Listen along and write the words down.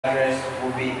address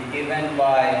will be given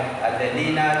by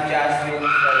Adelina Jasmine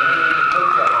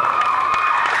Butcher.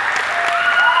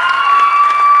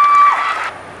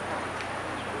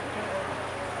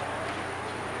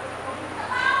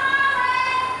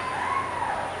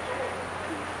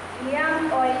 Yang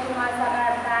oy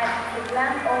sumasakaratan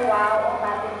biglang o wow o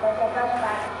batin ko sa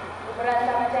pagkat ukuran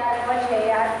sa masyari o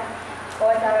siyas o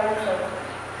sa ramiso.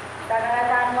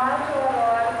 Sakaratan wow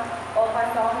suwaron o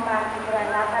pasong ukuran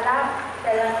nakalap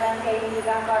dalang ng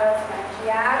kaibigan karos ng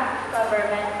siyag,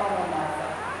 government o mamoso.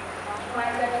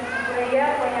 Kumasa ng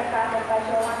siguraya ko yung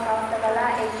kakapasyoan kaos sa kala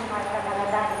ay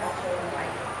sumasakaratan ipasyoan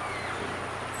white.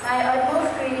 My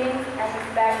utmost greetings and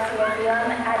respect to the film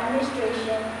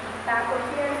administration,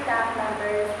 faculty and staff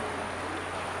members,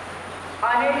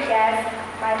 honored guests,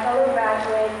 my fellow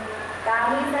graduates,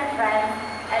 families and friends,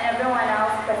 and everyone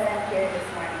else present here this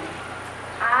morning.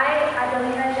 I,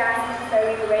 Adelina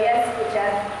Jasmine Reyes,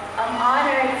 am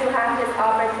honored to have this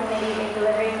opportunity in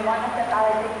delivering one of the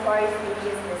valedictory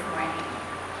speeches this morning.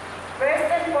 First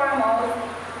and foremost,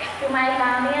 to my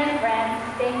family and friends,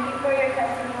 thank you for your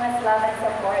continuous love and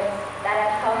support that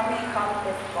has helped me come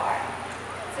this far.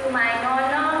 To my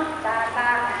nono, tata,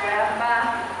 grandpa,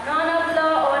 nono Flo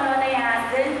o nona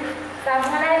Yasin, sa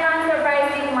mga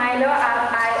surprising Milo,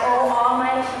 I owe all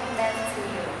my achievements to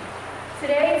you.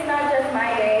 Today is not just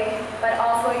my day, but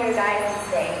also your guys'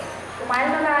 day.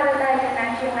 Kumain mag-aaral in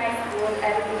National High School,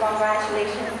 and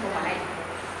congratulations, kumain.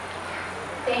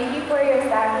 Thank you for your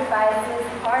sacrifices,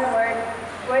 hard work,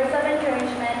 words of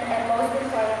encouragement, and most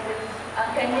importantly,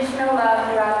 unconditional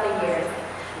love throughout the years.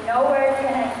 No words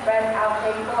can express how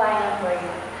grateful I am for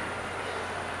you.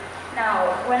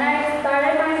 Now, when I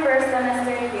started my first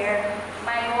semester here,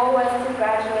 my goal was to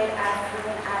graduate as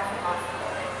soon as possible.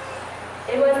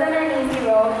 It wasn't an easy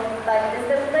road, but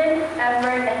discipline,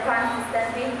 effort, and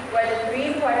consistency were the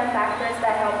three important factors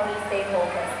that helped me stay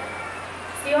focused.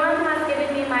 COM has given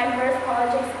me my first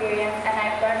college experience, and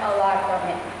I've learned a lot from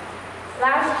it.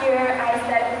 Last year, I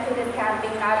stepped into this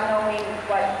camping not knowing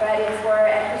what credits were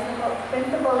and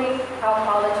principally how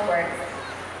college works.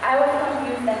 I was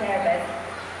confused and nervous.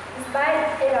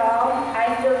 Despite it all,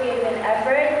 I still gave an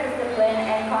effort, discipline,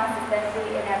 and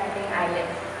consistency in everything I did.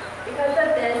 Because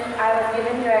of this, I was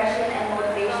given direction and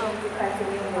motivation to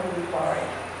continue moving forward.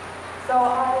 So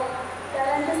our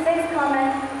 76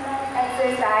 comment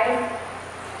exercise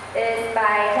is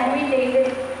by Henry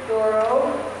David Thoreau,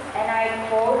 and I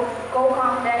quote, "Go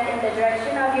confident in the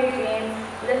direction of your dreams,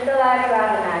 live the life you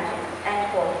have imagined,"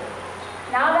 end quote.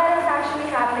 Now that it's actually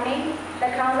happening,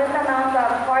 the countless amounts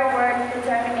of hard work,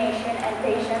 determination, and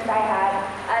patience I had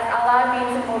has allowed me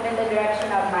to move in the direction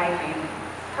of my dream.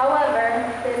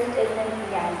 However, this isn't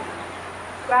the end.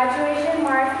 Graduation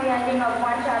marks the ending of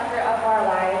one chapter of our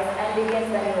lives and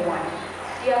begins a new one.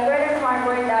 The effort and hard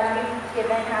work that we've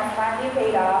given has finally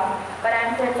paid off, but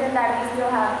I'm certain that we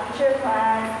still have future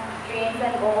plans, dreams,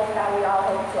 and goals that we all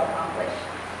hope to accomplish.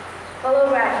 Fellow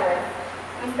graduates,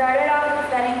 we started out with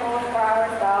setting goals for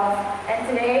ourselves, and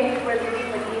today we're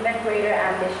leaving with even greater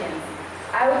ambitions.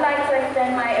 I would like to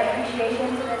extend my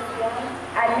appreciation to the school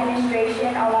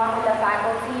administration along with the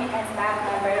faculty and staff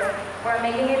members for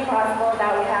making it possible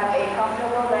that we have a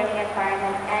comfortable learning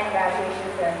environment and graduation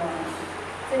ceremony.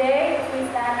 Today, we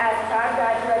stand as proud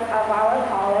graduates of our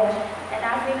college, and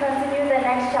as we continue the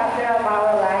next chapter of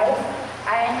our lives,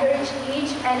 I encourage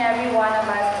each and every one of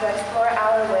us to explore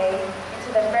our way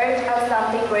into the verge of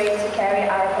something great to carry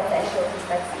our potential to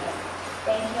succeed.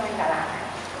 Thank you and salamat.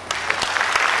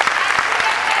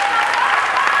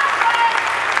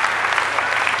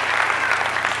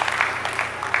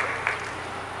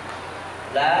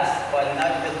 Last but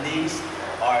not the least,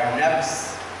 our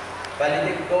next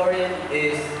valedictorian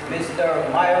is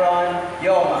Mr. Myron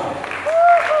Yoma.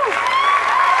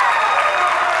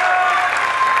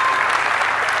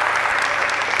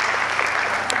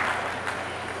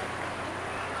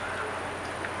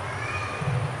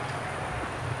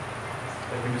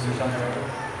 Thank you, Mr. Chandra.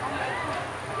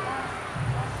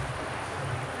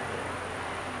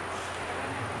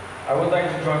 I would like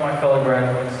to join my fellow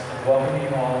graduates in welcoming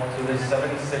you all to this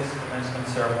 76th commencement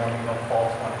ceremony of Fall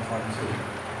 2022.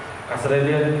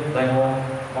 Kasadalian, Langwong,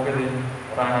 Mogadin,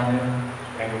 Rahanin,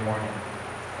 and good morning.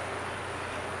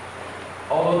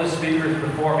 Although the speakers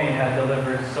before me had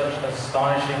delivered such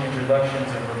astonishing introductions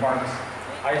and remarks,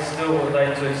 I still would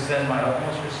like to extend my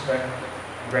utmost respect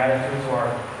and gratitude to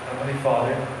our Heavenly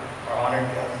Father, our honored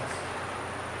guests,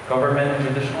 government and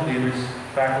traditional leaders,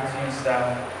 faculty and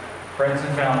staff, friends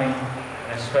and family,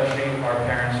 and especially our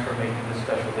parents for making this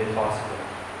special day possible.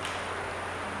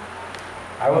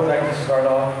 I would like to start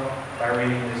off by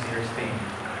reading this year's theme.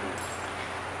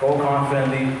 Go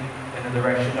confidently in the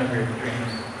direction of your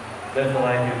dreams. Live the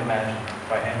life you've imagined,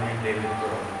 by Henry David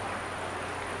Thoreau.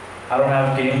 I don't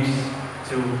have games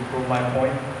to prove my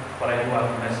point, but I do have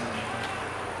a message.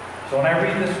 So when I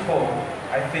read this quote,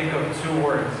 I think of two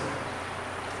words: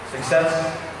 success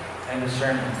and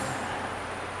discernment.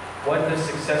 What does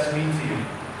success mean to you?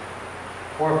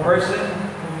 For a person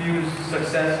who views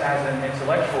success as an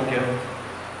intellectual gift,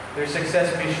 their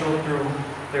success may show through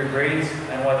their grades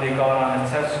and what they got on a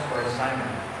test or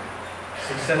assignment.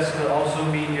 Success could also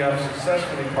mean you have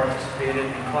successfully participated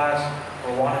in class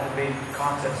or won a debate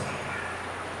contest.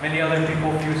 Many other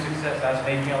people view success as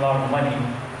making a lot of money,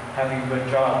 having a good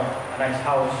job, a nice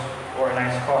house, or a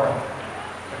nice car,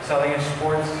 excelling in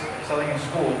sports, excelling in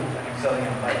school, and excelling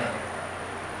in life.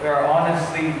 There are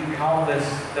honestly countless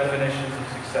definitions of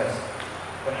success,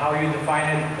 but how you define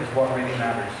it is what really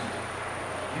matters.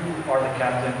 You are the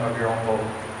captain of your own boat.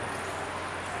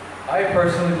 I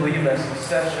personally believe that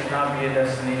success should not be a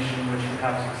destination which you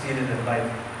have succeeded in life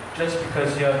just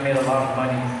because you have made a lot of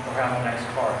money or have a nice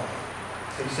car.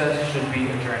 Success should be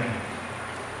a journey.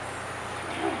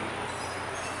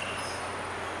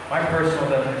 My personal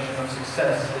definition of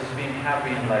success is being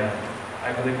happy in life.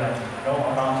 I believe that no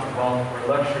amount of wealth or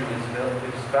luxury is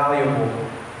valuable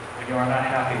when you are not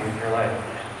happy with your life.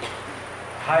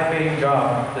 A high-paying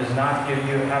job does not give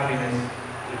you happiness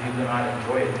if you do not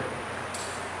enjoy it.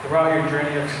 Throughout your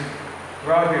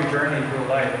journey through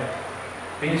life,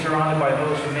 being surrounded by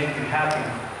those who make you happy,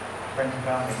 friends and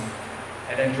family,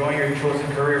 and enjoying your chosen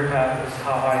career path is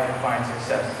how I define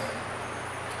success.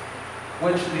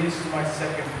 Which leads to my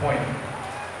second point,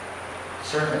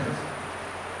 discernment.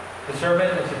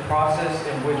 Discernment is a process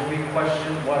in which we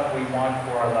question what we want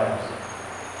for our lives.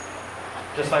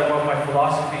 Just like what my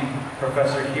philosophy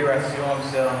professor here at COM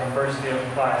said on the first day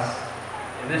of class,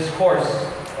 in this course,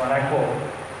 and I quote,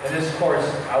 "In this course,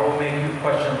 I will make you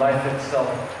question life itself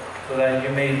so that you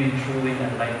may be truly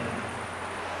enlightened."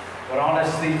 But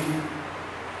honestly,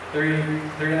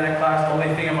 during that class, the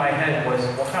only thing in my head was,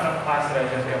 what kind of class did I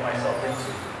just get myself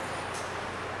into?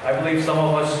 I believe some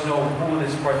of us know who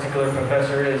this particular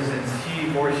professor is, since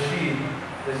he or she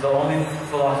is the only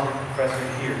philosophy professor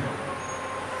here.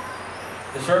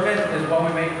 Discernment is when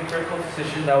we make a critical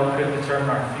decision that could determine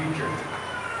our future.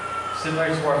 Similar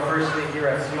to our first day here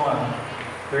at COM,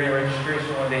 during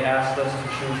registration when they asked us to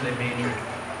choose a major.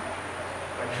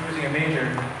 By choosing a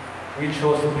major, we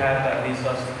chose the path that leads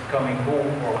us to becoming who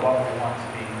or what we want to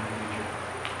be in the future.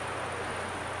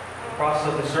 The process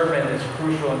of discernment is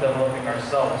crucial in developing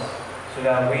ourselves so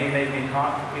that we may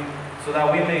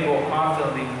go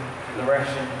confidently in the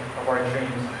direction of our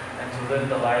dreams and to live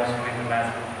the lives we've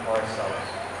imagined for ourselves.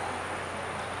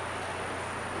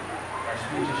 Our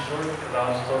speech is short because I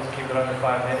was told to keep it under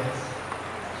 5 minutes.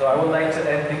 So I would like to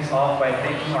end things off by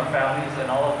thanking our families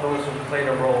and all of those who played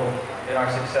a role in our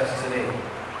success today.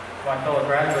 To my fellow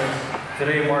graduates,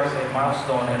 today marks a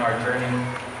milestone in our journey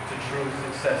to true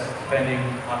success, depending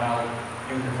on how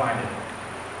you define it.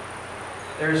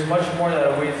 There is much more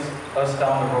that awaits us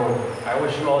down the road. I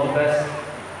wish you all the best.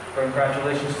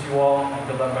 Congratulations to you all, and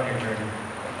good luck on your journey.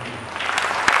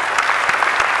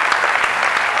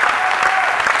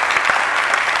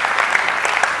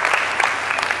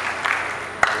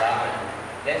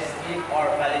 Let's give our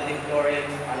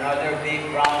valedictorians another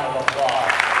big round of applause.